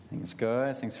Thanks,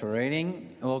 guys. Thanks for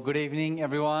reading. Well, good evening,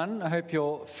 everyone. I hope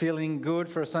you're feeling good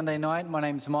for a Sunday night. My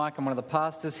name's Mike. I'm one of the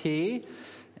pastors here.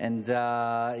 And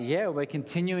we're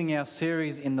continuing our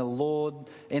series in the Lord,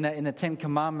 in the Ten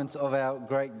Commandments of our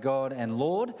great God and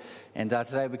Lord. And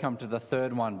today we come to the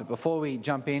third one. But before we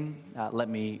jump in, let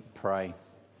me pray.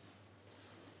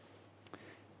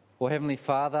 Well, Heavenly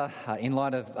Father, in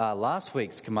light of last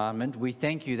week's commandment, we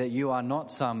thank you that you are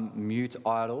not some mute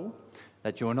idol,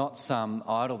 that you are not some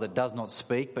idol that does not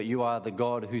speak, but you are the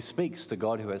God who speaks, the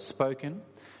God who has spoken,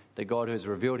 the God who has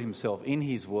revealed himself in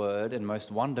his word and most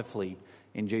wonderfully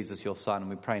in Jesus, your Son. And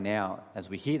we pray now, as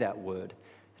we hear that word,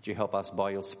 that you help us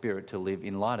by your Spirit to live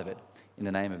in light of it. In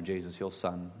the name of Jesus, your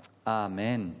Son.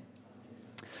 Amen.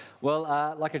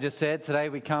 Well, like I just said, today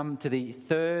we come to the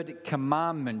third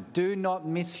commandment. Do not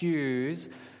misuse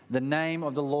the name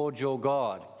of the Lord your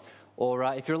God. Or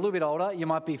if you're a little bit older, you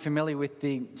might be familiar with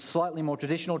the slightly more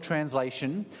traditional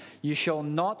translation. You shall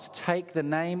not take the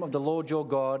name of the Lord your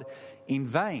God in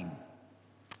vain.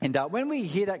 And when we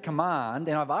hear that command,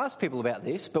 and I've asked people about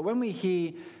this, but when we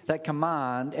hear that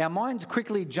command, our minds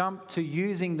quickly jump to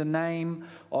using the name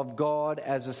of God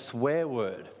as a swear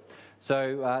word.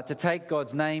 So to take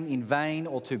God's name in vain,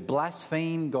 or to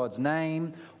blaspheme God's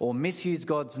name, or misuse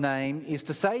God's name, is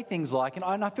to say things like,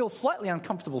 and I feel slightly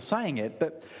uncomfortable saying it,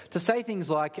 but to say things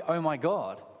like, oh my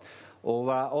God,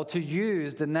 or to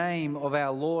use the name of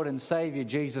our Lord and Saviour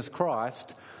Jesus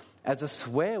Christ as a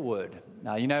swear word.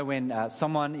 You know, when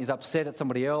someone is upset at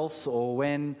somebody else, or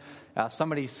when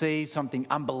somebody sees something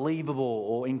unbelievable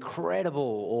or incredible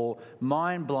or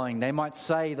mind-blowing, they might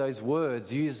say those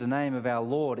words, use the name of our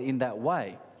Lord in that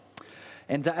way.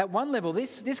 And at one level,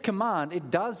 this command, it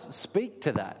does speak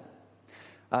to that.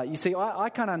 You see, I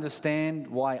can't understand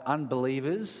why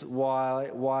unbelievers,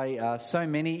 why so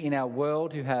many in our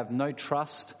world who have no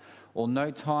trust or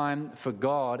no time for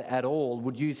God at all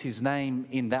would use his name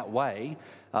in that way.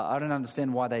 I don't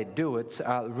understand why they do it.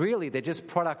 Really, they're just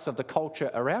products of the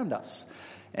culture around us.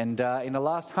 And in the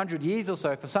last 100 years or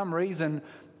so, for some reason,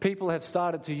 people have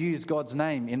started to use God's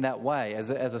name in that way as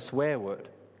a swear word.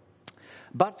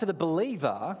 But for the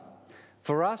believer,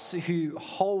 for us who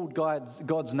hold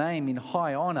God's name in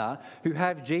high honor, who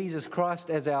have Jesus Christ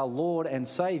as our Lord and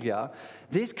Saviour,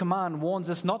 this command warns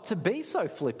us not to be so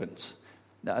flippant.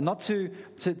 Not to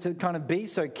kind of be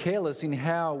so careless in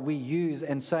how we use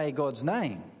and say God's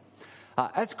name.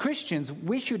 As Christians,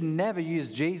 we should never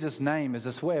use Jesus' name as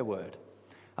a swear word.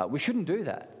 We shouldn't do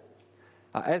that.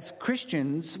 As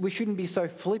Christians, we shouldn't be so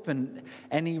flippant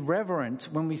and irreverent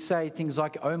when we say things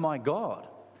like, oh my God,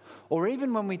 or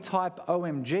even when we type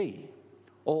OMG,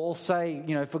 or say,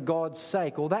 you know, for God's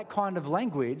sake, or that kind of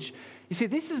language. You see,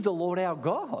 this is the Lord our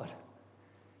God.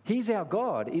 He's our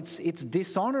God. It's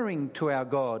dishonoring to our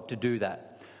God to do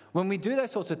that. When we do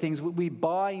those sorts of things, we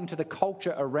buy into the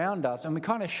culture around us, and we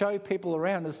kind of show people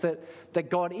around us that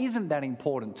God isn't that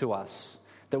important to us,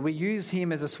 that we use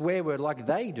him as a swear word like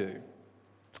they do.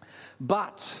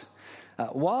 But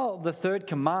while the third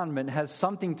commandment has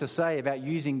something to say about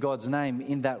using God's name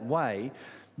in that way,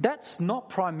 that's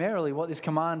not primarily what this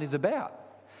command is about.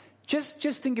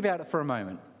 Just think about it for a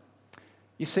moment.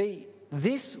 You see,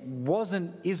 this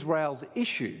wasn't Israel's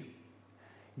issue.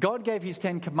 God gave his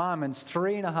 10 commandments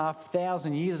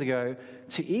 3,500 years ago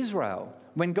to Israel.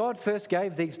 When God first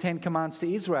gave these 10 commands to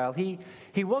Israel, he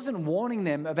wasn't warning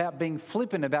them about being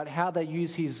flippant about how they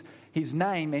use his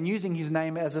name and using his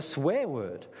name as a swear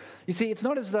word. You see, it's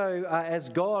not as though as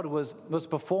God was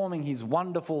performing his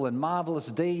wonderful and marvelous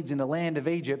deeds in the land of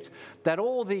Egypt, that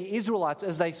all the Israelites,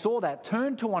 as they saw that,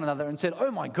 turned to one another and said,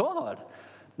 oh my God.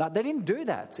 No, they didn't do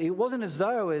that. It wasn't as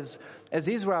though as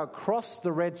Israel crossed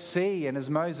the Red Sea and as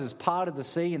Moses parted the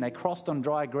sea and they crossed on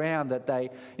dry ground that they,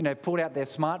 pulled out their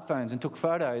smartphones and took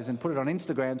photos and put it on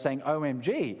Instagram saying,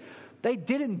 OMG. They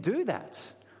didn't do that.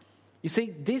 You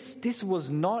see, this was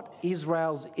not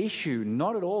Israel's issue,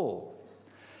 not at all.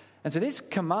 And so this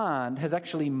command has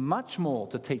actually much more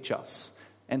to teach us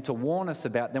and to warn us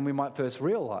about than we might first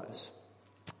realize.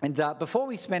 And before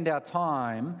we spend our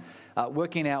time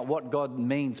working out what God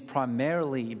means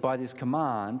primarily by this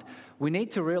command, we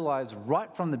need to realize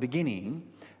right from the beginning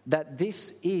that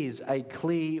this is a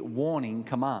clear warning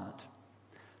command.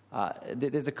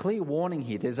 There's a clear warning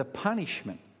here. There's a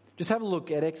punishment. Just have a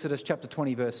look at Exodus chapter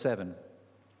 20, verse 7.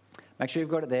 Make sure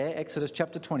you've got it there. Exodus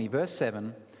chapter 20, verse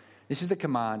 7. This is the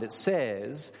command. It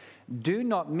says, do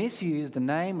not misuse the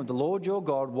name of the Lord your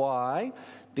God. Why?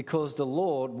 Because the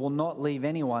Lord will not leave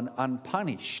anyone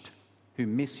unpunished who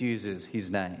misuses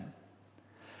his name.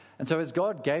 And so as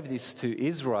God gave this to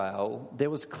Israel, there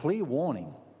was clear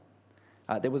warning.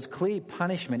 There was clear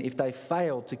punishment if they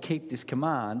failed to keep this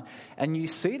command. And you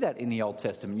see that in the Old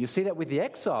Testament. You see that with the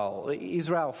exile.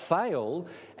 Israel fail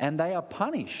and they are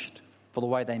punished for the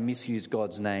way they misuse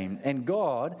God's name. And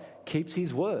God keeps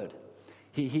his word.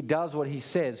 He does what he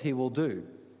says he will do.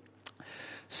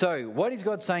 So what is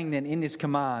God saying then in this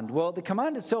command? Well, the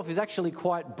command itself is actually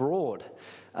quite broad.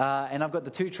 And I've got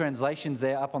the two translations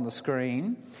there up on the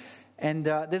screen. And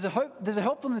there's a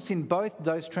helpfulness in both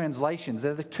those translations.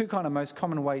 They're the two kind of most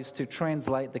common ways to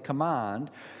translate the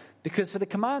command. Because for the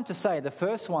command to say, the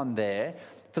first one there,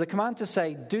 for the command to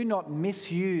say, do not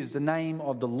misuse the name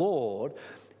of the Lord,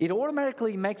 it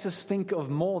automatically makes us think of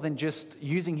more than just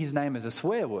using his name as a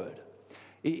swear word.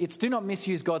 It's do not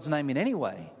misuse God's name in any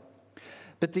way.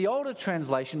 But the older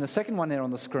translation, the second one there on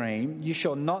the screen, you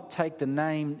shall not take the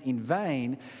name in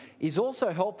vain, is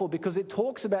also helpful because it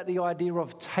talks about the idea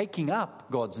of taking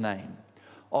up God's name,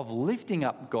 of lifting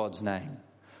up God's name,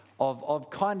 of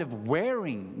kind of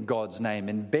wearing God's name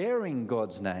and bearing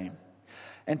God's name.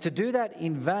 And to do that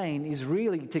in vain is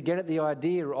really to get at the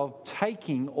idea of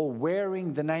taking or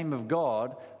wearing the name of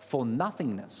God for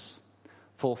nothingness,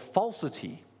 for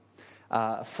falsity,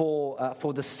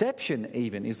 for deception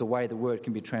even is the way the word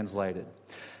can be translated.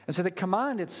 And so the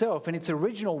command itself in its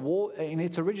original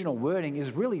wording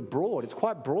is really broad. It's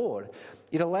quite broad.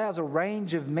 It allows a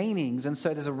range of meanings, and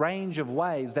so there's a range of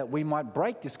ways that we might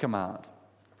break this command.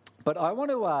 But I want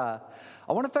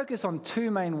to focus on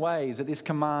two main ways that this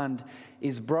command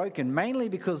is broken, mainly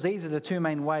because these are the two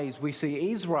main ways we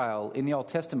see Israel in the Old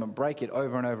Testament break it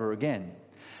over and over again.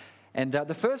 And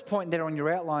the first point there on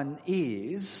your outline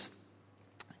is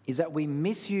that we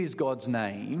misuse God's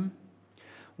name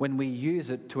when we use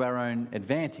it to our own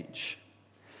advantage.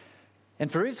 And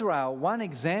for Israel, one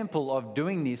example of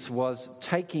doing this was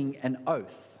taking an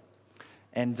oath.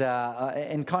 And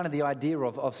kind of the idea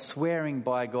of swearing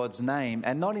by God's name,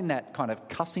 and not in that kind of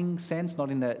cussing sense,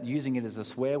 not in that using it as a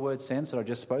swear word sense that I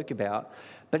just spoke about,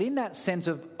 but in that sense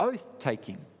of oath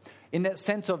taking, in that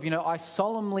sense of, I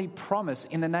solemnly promise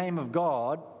in the name of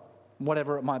God,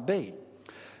 whatever it might be.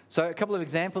 So a couple of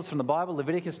examples from the Bible.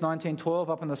 Leviticus 19:12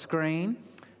 up on the screen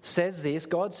says this.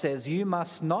 God says, you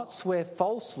must not swear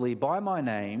falsely by my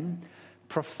name,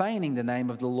 profaning the name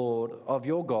of the Lord of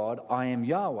your God. I am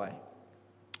Yahweh.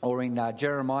 Or in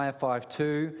Jeremiah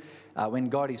 5:2, when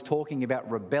God is talking about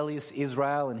rebellious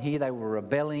Israel, and here they were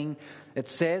rebelling, it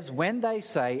says, when they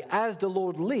say, as the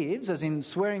Lord lives, as in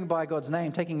swearing by God's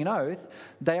name, taking an oath,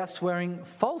 they are swearing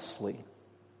falsely.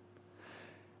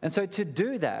 And so to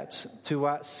do that,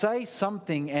 to say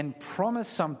something and promise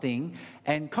something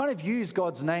and kind of use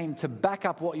God's name to back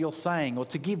up what you're saying or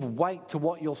to give weight to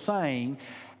what you're saying,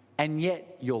 and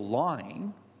yet you're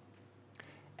lying,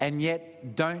 and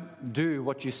yet don't do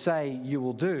what you say you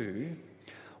will do,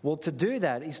 well, to do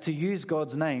that is to use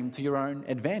God's name to your own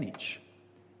advantage.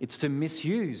 It's to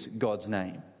misuse God's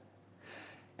name.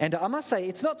 And I must say,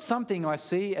 it's not something I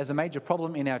see as a major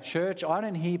problem in our church. I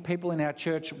don't hear people in our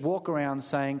church walk around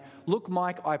saying, look,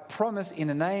 Mike, I promise in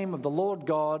the name of the Lord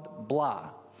God, blah.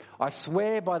 I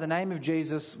swear by the name of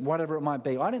Jesus, whatever it might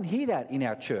be. I don't hear that in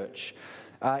our church.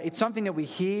 It's something that we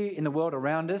hear in the world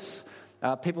around us.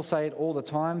 People say it all the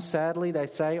time, sadly. They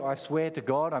say, I swear to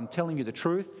God, I'm telling you the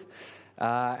truth.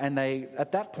 And they,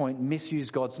 at that point,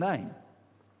 misuse God's name.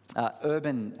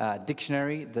 Urban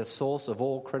Dictionary, the source of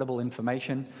all credible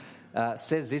information,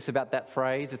 says this about that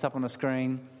phrase. It's up on the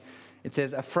screen. It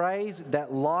says, a phrase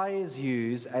that liars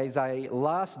use as a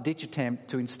last-ditch attempt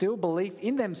to instill belief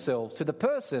in themselves to the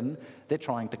person they're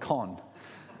trying to con.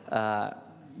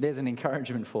 There's an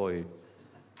encouragement for you.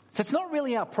 So it's not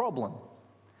really our problem.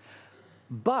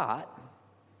 But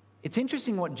it's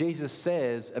interesting what Jesus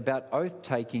says about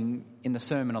oath-taking in the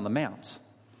Sermon on the Mount.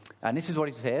 And this is what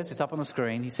he says. It's up on the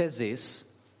screen. He says this.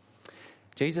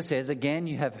 Jesus says, again,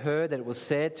 you have heard that it was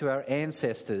said to our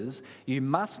ancestors, you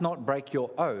must not break your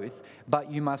oath,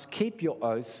 but you must keep your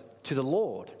oaths to the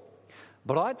Lord.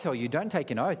 But I tell you, don't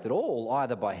take an oath at all,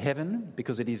 either by heaven,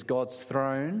 because it is God's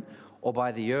throne, or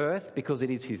by the earth, because it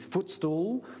is his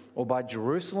footstool, or by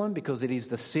Jerusalem, because it is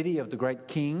the city of the great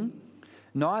king.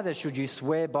 Neither should you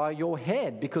swear by your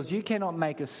head, because you cannot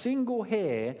make a single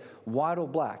hair white or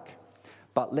black.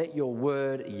 But let your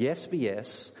word yes be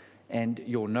yes, and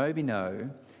your no be no.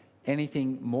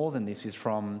 Anything more than this is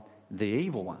from the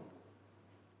evil one.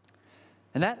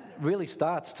 And that really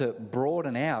starts to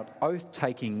broaden out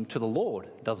oath-taking to the Lord,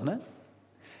 doesn't it?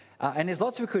 And there's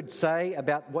lots we could say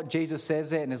about what Jesus says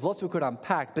there, and there's lots we could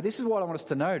unpack, but this is what I want us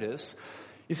to notice.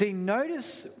 You see,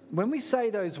 notice when we say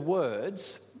those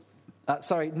words,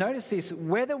 Notice this,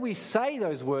 whether we say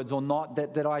those words or not,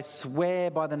 that I swear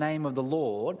by the name of the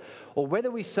Lord, or whether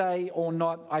we say or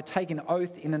not, I take an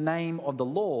oath in the name of the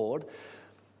Lord,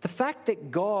 the fact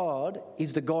that God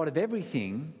is the God of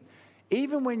everything,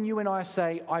 even when you and I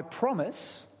say, I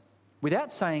promise,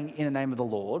 without saying in the name of the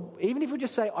Lord, even if we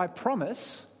just say, I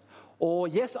promise, or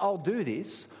yes, I'll do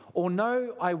this, or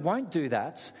no, I won't do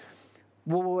that,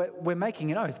 well, we're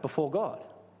making an oath before God.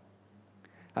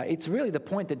 It's really the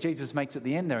point that Jesus makes at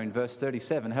the end there in verse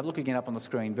 37. Have a look again up on the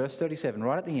screen. Verse 37,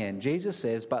 right at the end, Jesus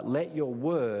says, but let your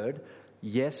word,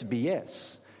 yes, be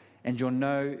yes, and your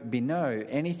no be no.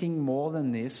 Anything more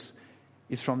than this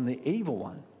is from the evil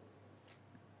one.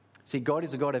 See, God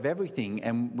is the God of everything,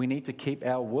 and we need to keep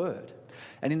our word.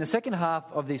 And in the second half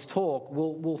of this talk,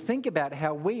 we'll think about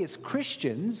how we as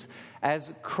Christians,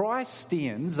 as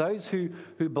Christians, those who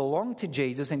belong to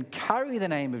Jesus and carry the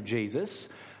name of Jesus,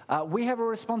 we have a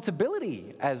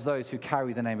responsibility as those who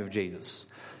carry the name of Jesus.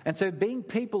 And so being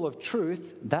people of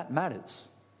truth, that matters.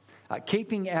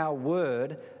 Keeping our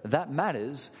word, that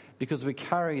matters, because we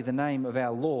carry the name of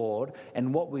our Lord,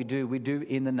 and what we do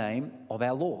in the name of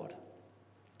our Lord.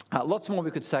 Lots more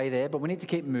we could say there, but we need to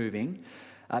keep moving,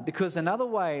 because another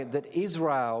way that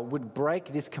Israel would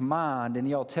break this command in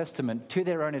the Old Testament to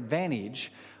their own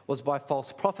advantage was by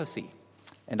false prophecy.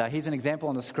 And here's an example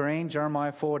on the screen,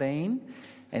 Jeremiah 14.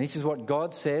 And this is what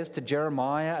God says to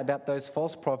Jeremiah about those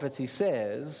false prophets. He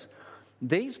says,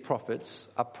 these prophets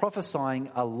are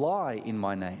prophesying a lie in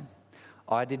my name.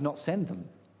 I did not send them,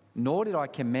 nor did I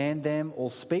command them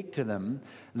or speak to them.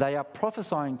 They are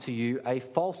prophesying to you a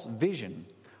false vision,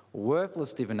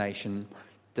 worthless divination,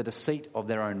 the deceit of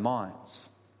their own minds.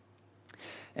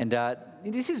 And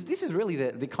this is really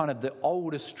the kind of the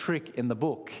oldest trick in the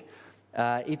book.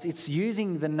 It's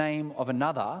using the name of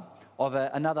another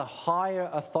higher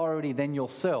authority than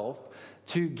yourself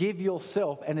to give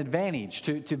yourself an advantage,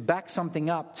 to back something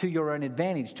up to your own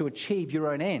advantage, to achieve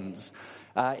your own ends.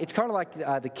 It's kind of like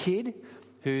the kid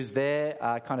who's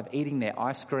there kind of eating their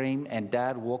ice cream, and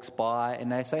dad walks by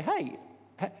and they say, hey,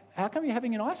 how come you're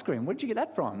having an ice cream? Where did you get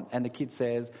that from? And the kid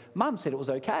says, Mum said it was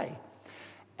okay.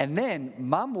 And then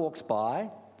Mum walks by,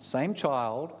 same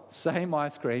child, same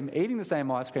ice cream, eating the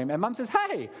same ice cream, and Mum says,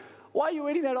 hey, why are you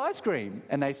eating that ice cream?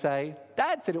 And they say,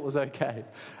 Dad said it was okay.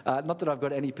 Not that I've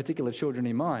got any particular children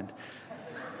in mind.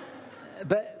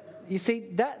 But you see,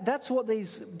 that's what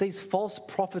these false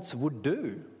prophets would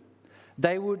do.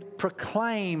 They would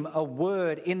proclaim a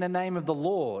word in the name of the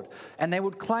Lord, and they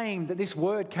would claim that this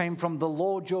word came from the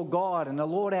Lord your God and the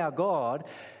Lord our God,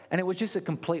 and it was just a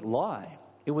complete lie.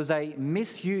 It was a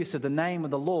misuse of the name of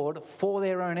the Lord for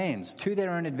their own ends, to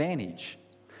their own advantage.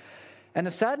 And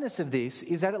the sadness of this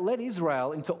is that it led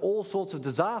Israel into all sorts of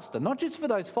disaster, not just for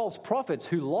those false prophets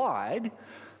who lied,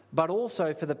 but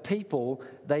also for the people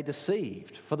they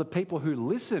deceived, for the people who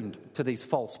listened to these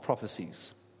false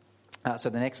prophecies.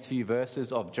 So the next few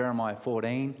verses of Jeremiah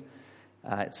 14,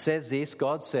 it says this,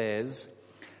 God says,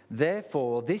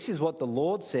 therefore, this is what the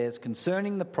Lord says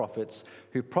concerning the prophets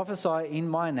who prophesy in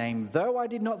my name, though I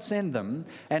did not send them,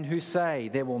 and who say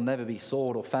there will never be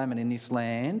sword or famine in this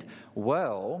land.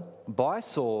 Well, by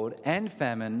sword and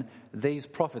famine, these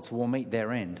prophets will meet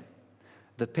their end.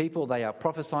 The people they are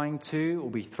prophesying to will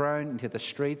be thrown into the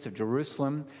streets of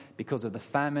Jerusalem because of the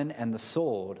famine and the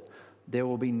sword. There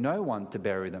will be no one to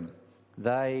bury them.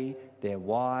 They, their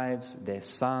wives, their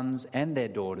sons, and their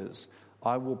daughters,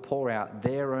 I will pour out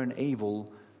their own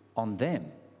evil on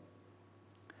them.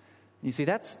 You see,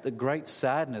 that's the great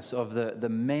sadness of the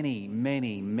many,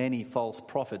 many, many false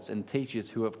prophets and teachers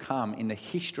who have come in the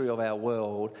history of our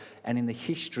world and in the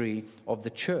history of the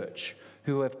church,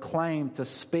 who have claimed to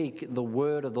speak the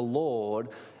word of the Lord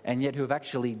and yet who have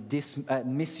actually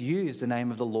misused the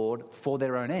name of the Lord for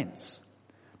their own ends.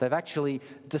 They've actually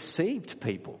deceived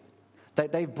people.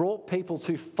 They've brought people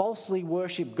to falsely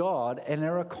worship God, and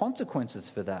there are consequences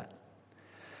for that.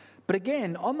 But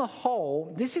again, on the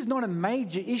whole, this is not a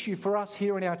major issue for us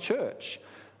here in our church.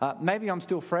 Maybe I'm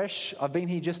still fresh. I've been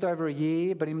here just over a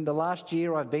year, but in the last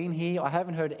year I've been here, I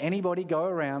haven't heard anybody go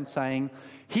around saying,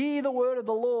 hear the word of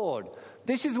the Lord.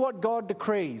 This is what God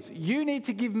decrees. You need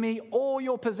to give me all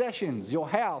your possessions, your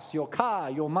house, your car,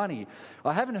 your money.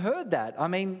 I haven't heard that. I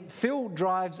mean, Phil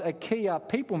drives a Kia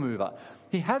people mover.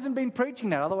 He hasn't been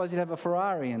preaching that. Otherwise, he'd have a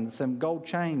Ferrari and some gold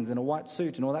chains and a white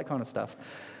suit and all that kind of stuff.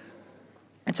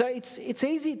 And so it's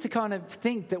easy to kind of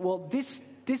think that, well, this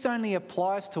only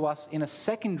applies to us in a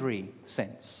secondary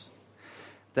sense.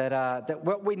 That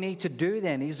what we need to do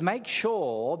then is make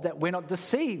sure that we're not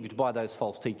deceived by those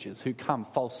false teachers who come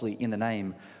falsely in the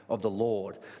name of the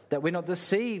Lord. That we're not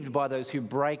deceived by those who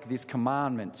break these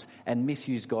commandments and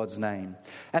misuse God's name.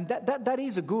 And that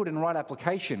is a good and right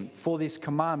application for this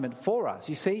commandment for us.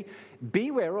 You see,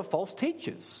 beware of false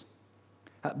teachers.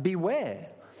 Beware.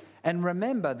 And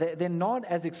remember, they're not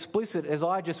as explicit as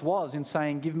I just was in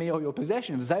saying, give me all your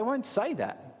possessions. They won't say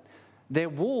that. They're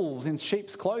wolves in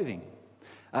sheep's clothing.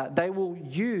 They will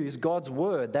use God's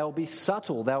word. They'll be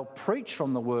subtle. They'll preach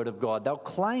from the word of God. They'll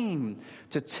claim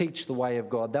to teach the way of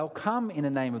God. They'll come in the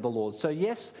name of the Lord. So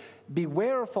yes,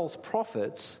 beware of false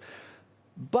prophets,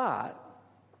 but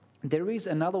there is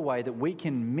another way that we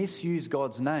can misuse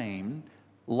God's name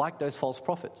like those false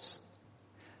prophets.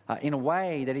 In a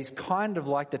way that is kind of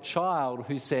like the child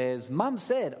who says, Mum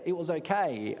said it was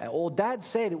okay, or Dad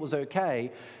said it was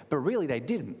okay, but really they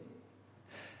didn't.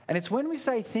 And it's when we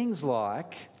say things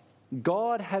like,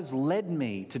 God has led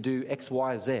me to do X,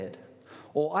 Y, Z,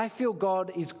 or I feel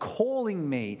God is calling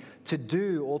me to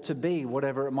do or to be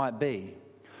whatever it might be.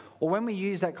 Or when we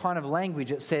use that kind of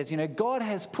language, it says, God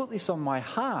has put this on my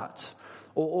heart,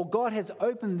 or God has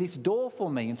opened this door for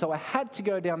me, and so I had to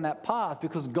go down that path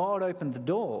because God opened the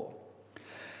door.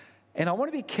 And I want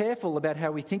to be careful about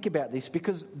how we think about this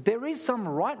because there is some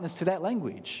rightness to that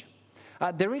language.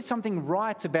 There is something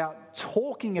right about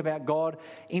talking about God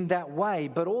in that way,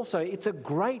 but also it's a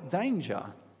great danger.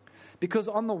 Because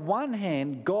on the one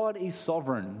hand, God is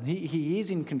sovereign. He is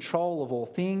in control of all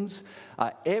things.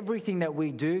 Everything that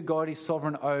we do, God is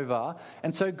sovereign over.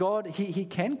 And so God, He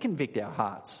can convict our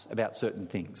hearts about certain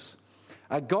things.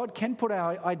 God can put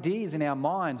our ideas in our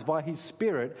minds by His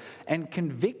Spirit and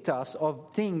convict us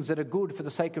of things that are good for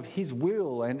the sake of His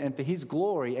will and for His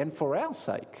glory and for our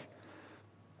sake.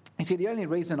 You see, the only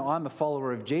reason I'm a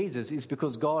follower of Jesus is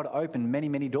because God opened many,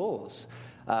 many doors.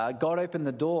 God opened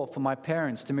the door for my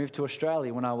parents to move to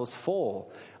Australia when I was 4.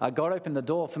 God opened the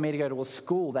door for me to go to a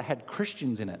school that had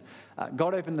Christians in it.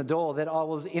 God opened the door that I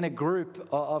was in a group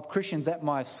of Christians at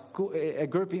my school, a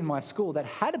group in my school that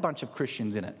had a bunch of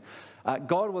Christians in it.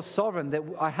 God was sovereign that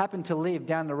I happened to live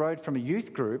down the road from a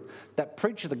youth group that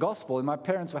preached the gospel, and my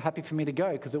parents were happy for me to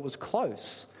go because it was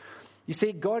close. You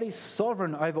see, God is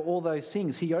sovereign over all those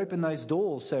things. He opened those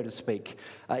doors, so to speak.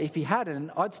 If He hadn't,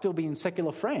 I'd still be in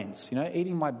secular France,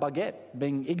 eating my baguette,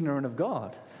 being ignorant of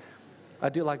God. I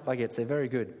do like baguettes, they're very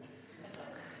good.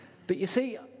 But you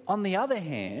see, on the other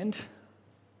hand,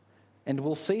 and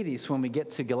we'll see this when we get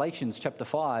to Galatians chapter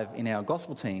 5 in our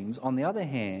gospel teams, on the other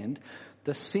hand,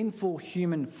 the sinful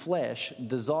human flesh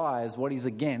desires what is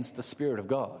against the Spirit of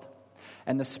God.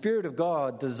 And the Spirit of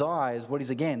God desires what is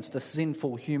against the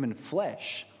sinful human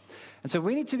flesh. And so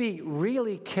we need to be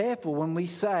really careful when we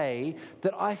say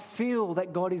that I feel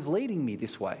that God is leading me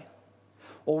this way.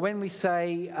 Or when we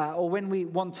say, or when we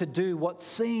want to do what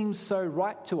seems so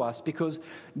right to us because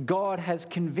God has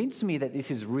convinced me that this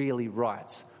is really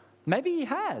right. Maybe He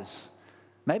has.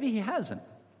 Maybe He hasn't.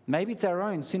 Maybe it's our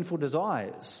own sinful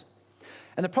desires.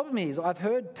 And the problem is, I've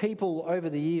heard people over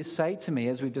the years say to me,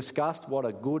 as we've discussed what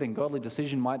a good and godly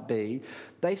decision might be,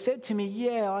 they said to me,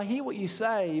 yeah, I hear what you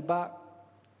say, but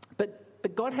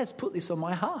God has put this on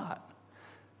my heart.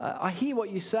 I hear what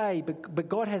you say, but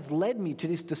God has led me to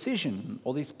this decision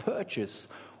or this purchase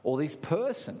or this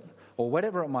person or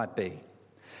whatever it might be.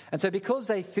 And so because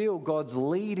they feel God's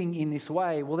leading in this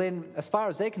way, well then, as far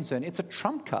as they're concerned, it's a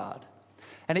trump card.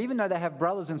 And even though they have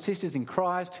brothers and sisters in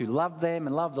Christ who love them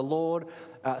and love the Lord,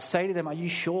 say to them, are you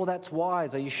sure that's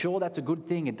wise? Are you sure that's a good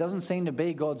thing? It doesn't seem to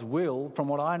be God's will from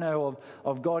what I know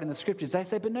of God in the Scriptures. They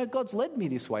say, but no, God's led me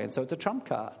this way, and so it's a trump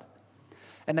card.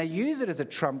 And they use it as a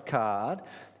trump card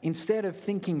instead of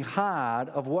thinking hard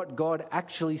of what God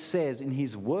actually says in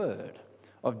His Word,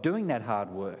 of doing that hard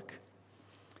work.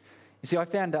 You see, I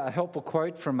found a helpful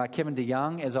quote from Kevin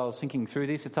DeYoung as I was thinking through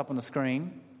this. It's up on the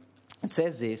screen. It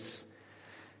says this.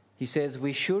 He says,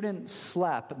 we shouldn't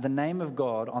slap the name of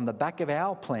God on the back of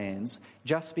our plans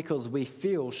just because we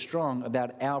feel strong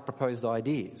about our proposed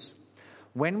ideas.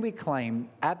 When we claim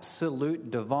absolute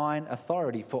divine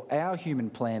authority for our human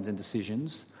plans and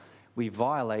decisions, we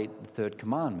violate the third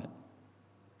commandment.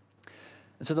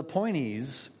 And so the point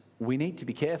is, we need to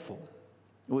be careful.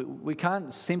 We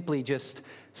can't simply just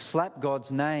slap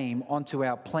God's name onto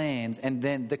our plans and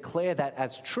then declare that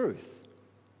as truth.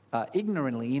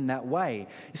 Ignorantly in that way.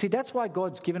 You see, that's why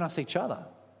God's given us each other,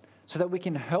 so that we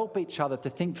can help each other to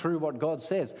think through what God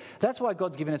says. That's why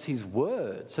God's given us His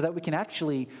Word, so that we can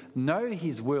actually know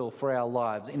His will for our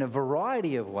lives in a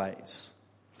variety of ways.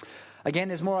 Again,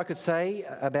 there's more I could say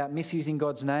about misusing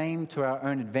God's name to our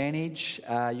own advantage.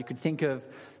 You could think of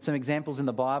some examples in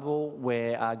the Bible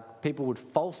where people would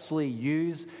falsely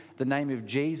use the name of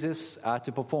Jesus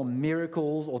to perform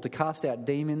miracles or to cast out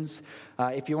demons.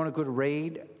 If you want a good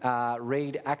read,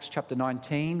 read Acts chapter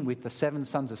 19 with the 7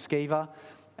 sons of Sceva.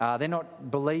 They're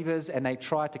not believers and they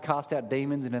try to cast out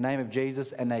demons in the name of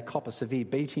Jesus and they cop a severe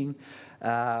beating.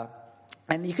 And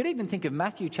you could even think of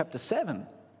Matthew chapter 7.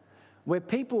 Where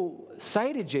people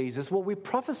say to Jesus, well, we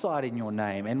prophesied in your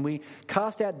name and we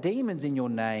cast out demons in your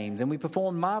names and we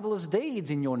performed marvelous deeds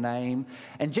in your name.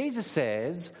 And Jesus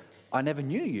says, I never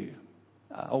knew you.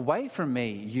 Away from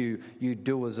me, you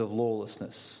doers of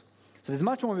lawlessness. So there's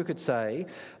much more we could say,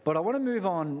 but I want to move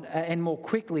on and more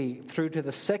quickly through to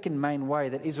the second main way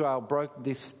that Israel broke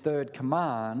this third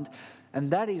command, and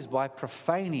that is by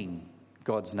profaning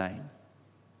God's name.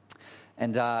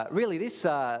 And really, this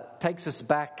takes us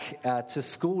back to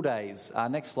school days.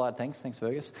 Next slide, thanks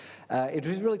Fergus. It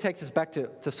really takes us back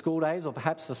to school days, or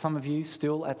perhaps for some of you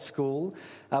still at school.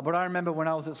 But I remember when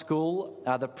I was at school,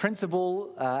 the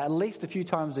principal, at least a few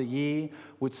times a year,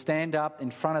 would stand up in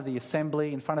front of the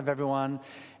assembly, in front of everyone,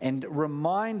 and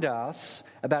remind us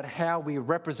about how we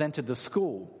represented the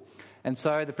school. And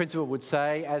so the principal would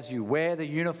say, as you wear the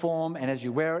uniform and as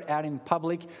you wear it out in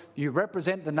public, you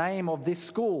represent the name of this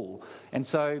school. And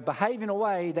so behave in a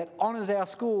way that honours our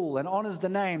school and honours the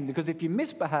name, because if you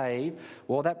misbehave,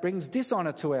 well, that brings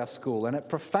dishonour to our school and it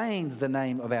profanes the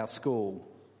name of our school.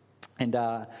 And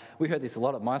we heard this a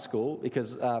lot at my school,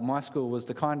 because my school was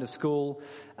the kind of school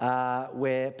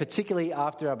where, particularly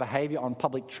after our behaviour on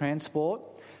public transport,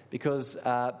 because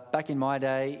back in my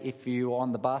day, if you were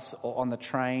on the bus or on the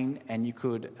train and you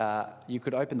could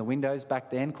open the windows back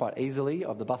then quite easily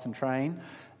of the bus and train,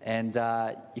 and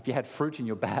if you had fruit in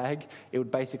your bag, it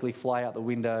would basically fly out the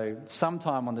window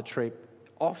sometime on the trip,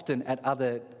 often at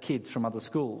other kids from other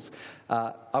schools.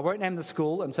 I won't name the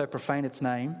school and so profane its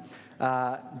name,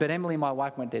 but Emily, my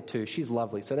wife, went there too. She's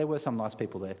lovely, so there were some nice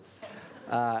people there.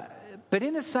 But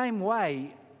in the same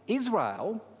way,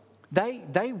 Israel,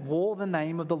 They wore the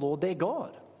name of the Lord their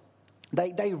God.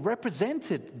 They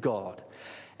represented God.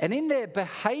 And in their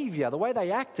behaviour, the way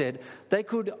they acted, they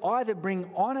could either bring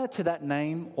honour to that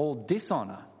name or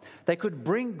dishonour. They could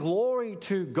bring glory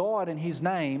to God and his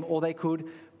name, or they could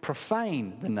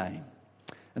profane the name.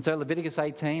 And so Leviticus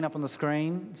 18 up on the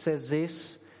screen says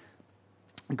this: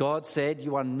 God said,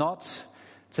 you are not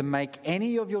to make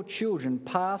any of your children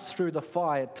pass through the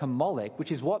fire to Molech,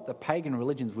 which is what the pagan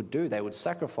religions would do. They would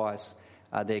sacrifice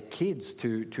their kids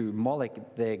to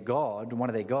Molech, their god, one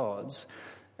of their gods.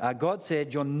 God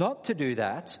said, you're not to do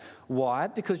that. Why?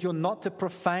 Because you're not to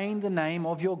profane the name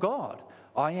of your God.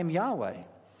 I am Yahweh.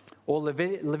 Or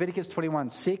Leviticus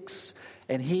 21:6,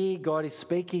 and here God is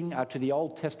speaking to the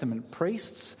Old Testament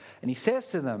priests, and he says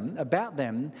to them, about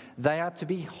them, they are to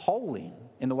be holy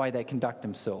in the way they conduct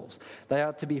themselves. They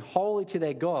are to be holy to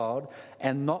their God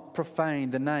and not profane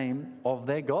the name of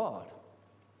their God.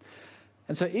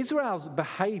 And so Israel's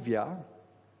behaviour,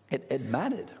 it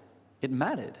mattered. It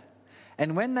mattered.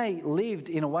 And when they lived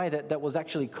in a way that was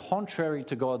actually contrary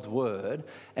to God's word,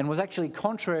 and was actually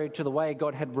contrary to the way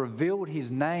God had revealed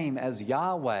his name as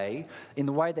Yahweh, in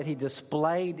the way that he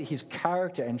displayed his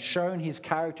character and shown his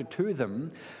character to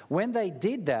them, when they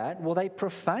did that, well, they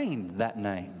profaned that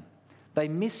name. They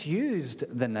misused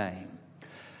the name.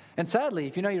 And sadly,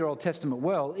 if you know your Old Testament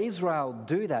well, Israel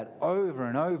do that over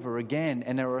and over again,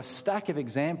 and there are a stack of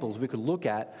examples we could look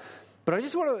at. But I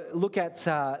just want to look at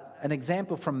an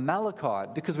example from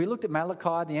Malachi, because we looked at Malachi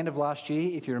at the end of last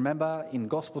year, if you remember, in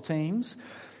gospel teams.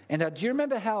 And do you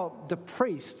remember how the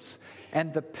priests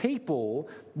and the people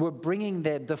were bringing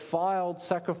their defiled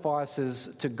sacrifices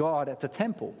to God at the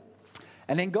temple?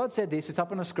 And then God said this, it's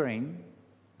up on the screen.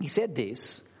 He said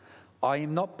this: I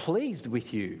am not pleased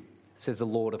with you, says the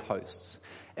Lord of hosts,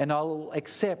 and I will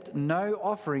accept no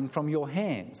offering from your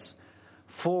hands.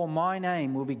 For my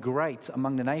name will be great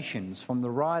among the nations, from the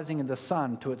rising of the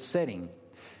sun to its setting.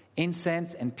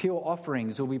 Incense and pure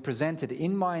offerings will be presented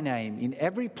in my name in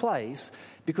every place,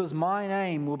 because my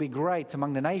name will be great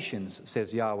among the nations,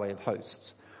 says Yahweh of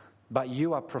hosts. But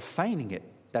you are profaning it,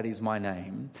 that is my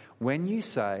name, when you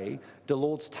say the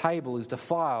Lord's table is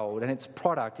defiled and its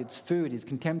product, its food, is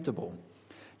contemptible.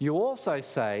 You also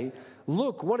say,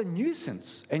 look, what a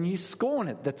nuisance, and you scorn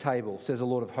it, the table, says the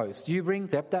Lord of hosts. You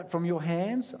accept that from your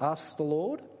hands, asks the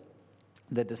Lord.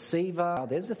 The deceiver,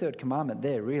 there's the third commandment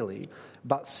there really,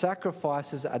 but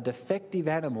sacrifices a defective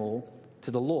animal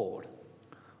to the Lord.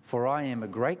 For I am a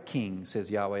great king, says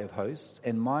Yahweh of hosts,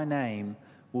 and my name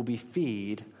will be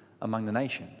feared among the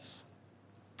nations.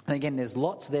 And again, there's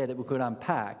lots there that we could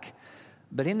unpack.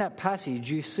 But in that passage,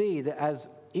 you see that as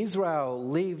Israel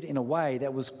lived in a way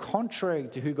that was contrary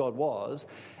to who God was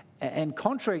and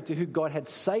contrary to who God had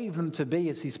saved them to be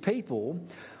as his people,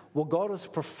 well, God was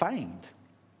profaned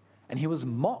and he was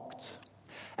mocked.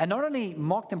 And not only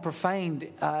mocked and profaned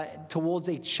towards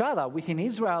each other within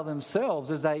Israel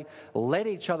themselves as they led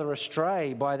each other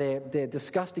astray by their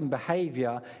disgusting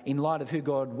behavior in light of who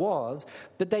God was,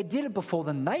 but they did it before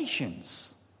the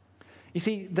nations. You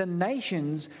see, the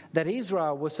nations that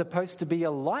Israel was supposed to be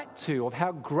a light to of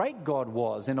how great God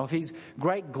was and of his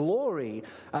great glory,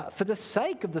 for the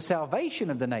sake of the salvation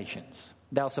of the nations,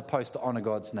 they were supposed to honour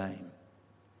God's name.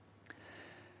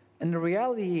 And the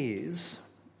reality is,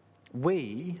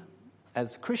 we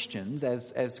as Christians,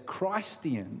 as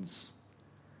Christians,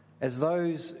 as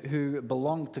those who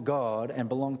belong to God and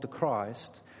belong to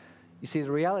Christ, you see,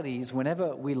 the reality is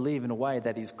whenever we live in a way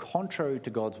that is contrary to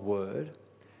God's word,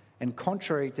 and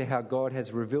contrary to how God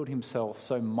has revealed himself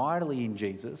so mightily in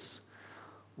Jesus,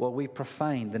 well, we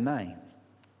profane the name.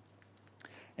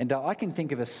 And I can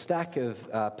think of a stack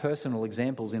of personal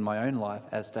examples in my own life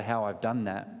as to how I've done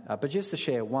that. But just to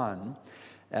share one,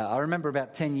 I remember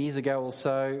about 10 years ago or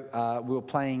so, we were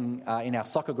playing in our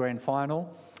soccer grand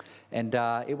final. And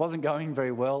it wasn't going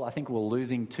very well. I think we were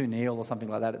losing 2-0 or something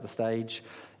like that at the stage.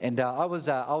 And I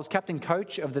was captain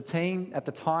coach of the team at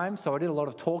the time, so I did a lot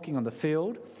of talking on the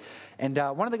field. And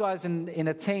one of the guys in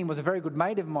the team was a very good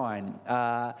mate of mine.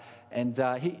 I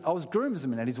was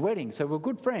groomsman at his wedding, so we were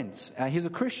good friends. He was a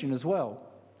Christian as well.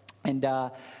 And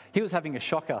he was having a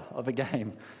shocker of a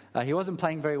game. He wasn't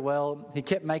playing very well. He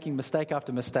kept making mistake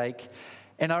after mistake.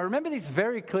 And I remember this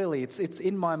very clearly. It's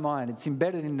in my mind. It's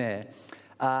embedded in there.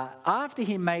 After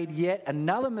he made yet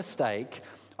another mistake,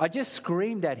 I just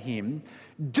screamed at him,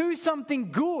 "Do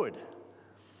something good!"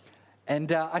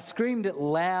 And I screamed it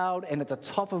loud and at the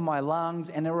top of my lungs.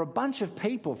 And there were a bunch of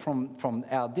people from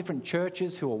our different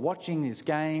churches who were watching this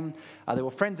game. There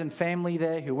were friends and family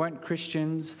there who weren't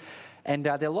Christians. And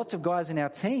there were lots of guys in our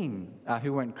team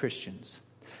who weren't Christians.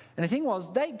 And the thing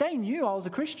was, they knew I was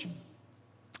a Christian.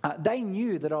 They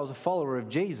knew that I was a follower of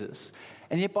Jesus.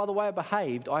 And yet by the way I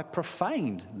behaved, I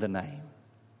profaned the name.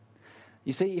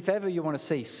 You see, if ever you want to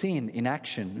see sin in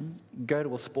action, go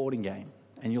to a sporting game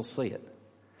and you'll see it.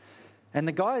 And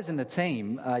the guys in the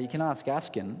team, you can ask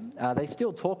Askin, they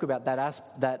still talk about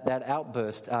that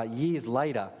outburst years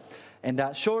later. And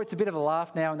sure, it's a bit of a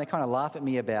laugh now and they kind of laugh at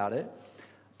me about it.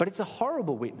 But it's a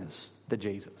horrible witness to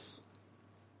Jesus.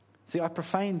 See, I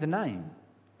profaned the name.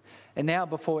 And now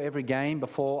before every game,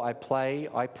 before I play,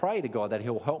 I pray to God that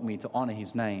he'll help me to honour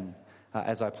his name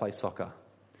as I play soccer.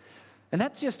 And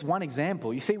that's just one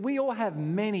example. You see, we all have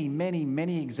many, many,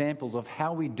 many examples of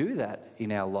how we do that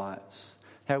in our lives,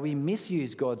 how we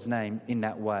misuse God's name in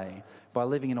that way by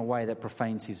living in a way that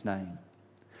profanes his name.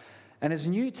 And as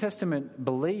New Testament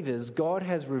believers, God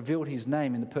has revealed his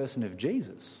name in the person of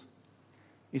Jesus.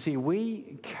 You see,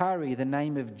 we carry the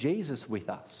name of Jesus with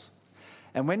us.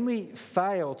 And when we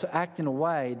fail to act in a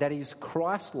way that is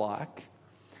Christ-like,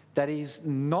 that is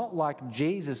not like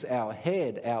Jesus, our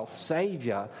head, our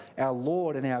Saviour, our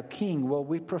Lord and our King, well,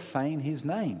 we profane his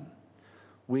name.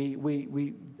 We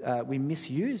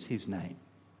misuse his name.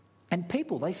 And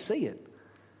people, they see it.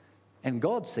 And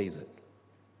God sees it.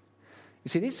 You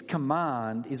see, this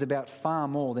command is about far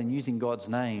more than using God's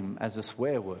name as a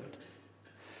swear word.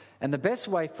 And the best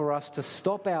way for us to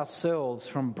stop ourselves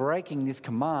from breaking this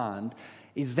command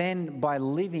is then by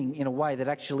living in a way that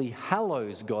actually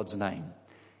hallows God's name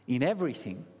in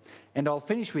everything. And I'll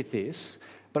finish with this,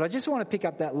 but I just want to pick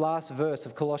up that last verse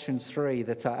of Colossians 3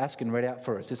 that Askin read out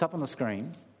for us. It's up on the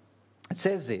screen. It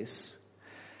says this,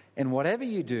 "And whatever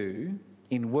you do,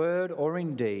 in word or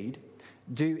in deed,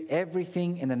 do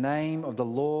everything in the name of the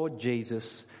Lord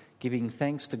Jesus, giving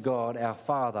thanks to God our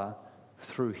Father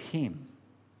through him."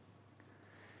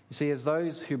 You see, as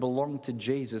those who belong to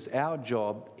Jesus, our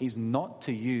job is not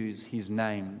to use his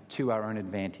name to our own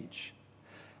advantage.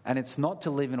 And it's not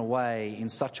to live in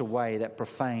such a way that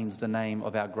profanes the name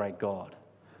of our great God.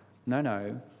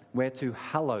 No, we're to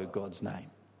hallow God's name.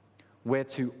 We're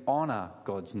to honour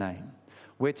God's name.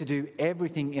 We're to do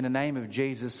everything in the name of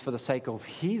Jesus for the sake of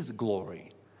his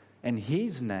glory and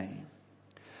his name.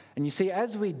 And you see,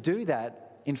 as we do that,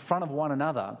 in front of one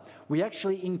another, we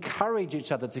actually encourage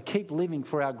each other to keep living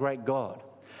for our great God.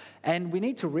 And we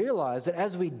need to realise that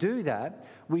as we do that,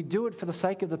 we do it for the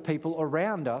sake of the people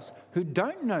around us who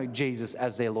don't know Jesus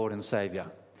as their Lord and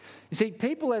Saviour. You see,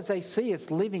 people as they see us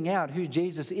living out who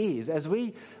Jesus is, as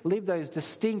we live those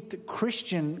distinct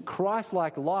Christian,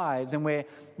 Christ-like lives, and we're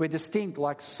distinct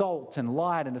like salt and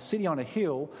light and a city on a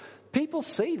hill, people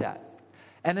see that.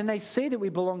 And then they see that we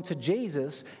belong to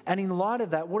Jesus, and in light of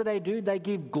that, what do? They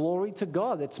give glory to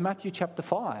God. That's Matthew chapter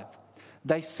 5.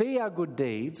 They see our good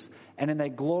deeds, and then they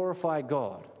glorify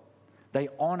God. They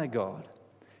honour God.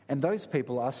 And those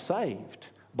people are saved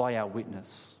by our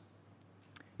witness.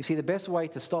 You see, the best way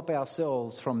to stop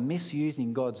ourselves from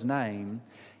misusing God's name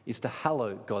is to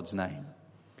hallow God's name,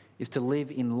 is to live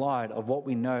in light of what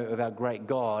we know of our great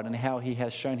God and how he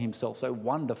has shown himself so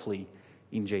wonderfully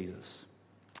in Jesus.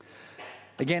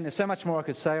 Again, there's so much more I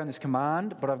could say on this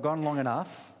command, but I've gone long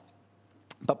enough.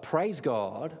 But praise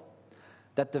God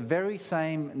that the very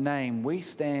same name we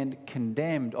stand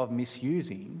condemned of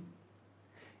misusing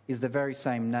is the very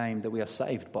same name that we are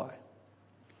saved by.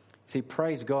 See,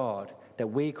 praise God that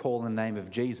we call the name of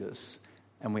Jesus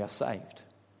and we are saved.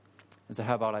 And so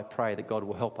how about I pray that God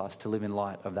will help us to live in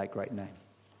light of that great name.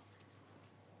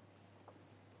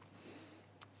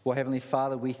 Well, Heavenly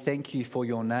Father, we thank you for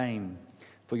your name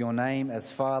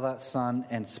as Father, Son,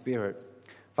 and Spirit.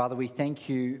 Father, we thank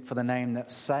you for the name that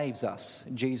saves us,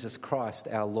 Jesus Christ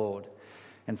our Lord.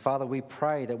 And Father, we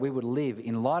pray that we would live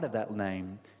in light of that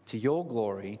name to your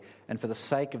glory and for the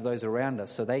sake of those around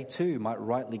us, so they too might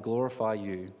rightly glorify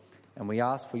you. And we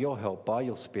ask for your help by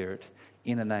your Spirit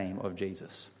in the name of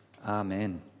Jesus.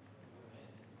 Amen.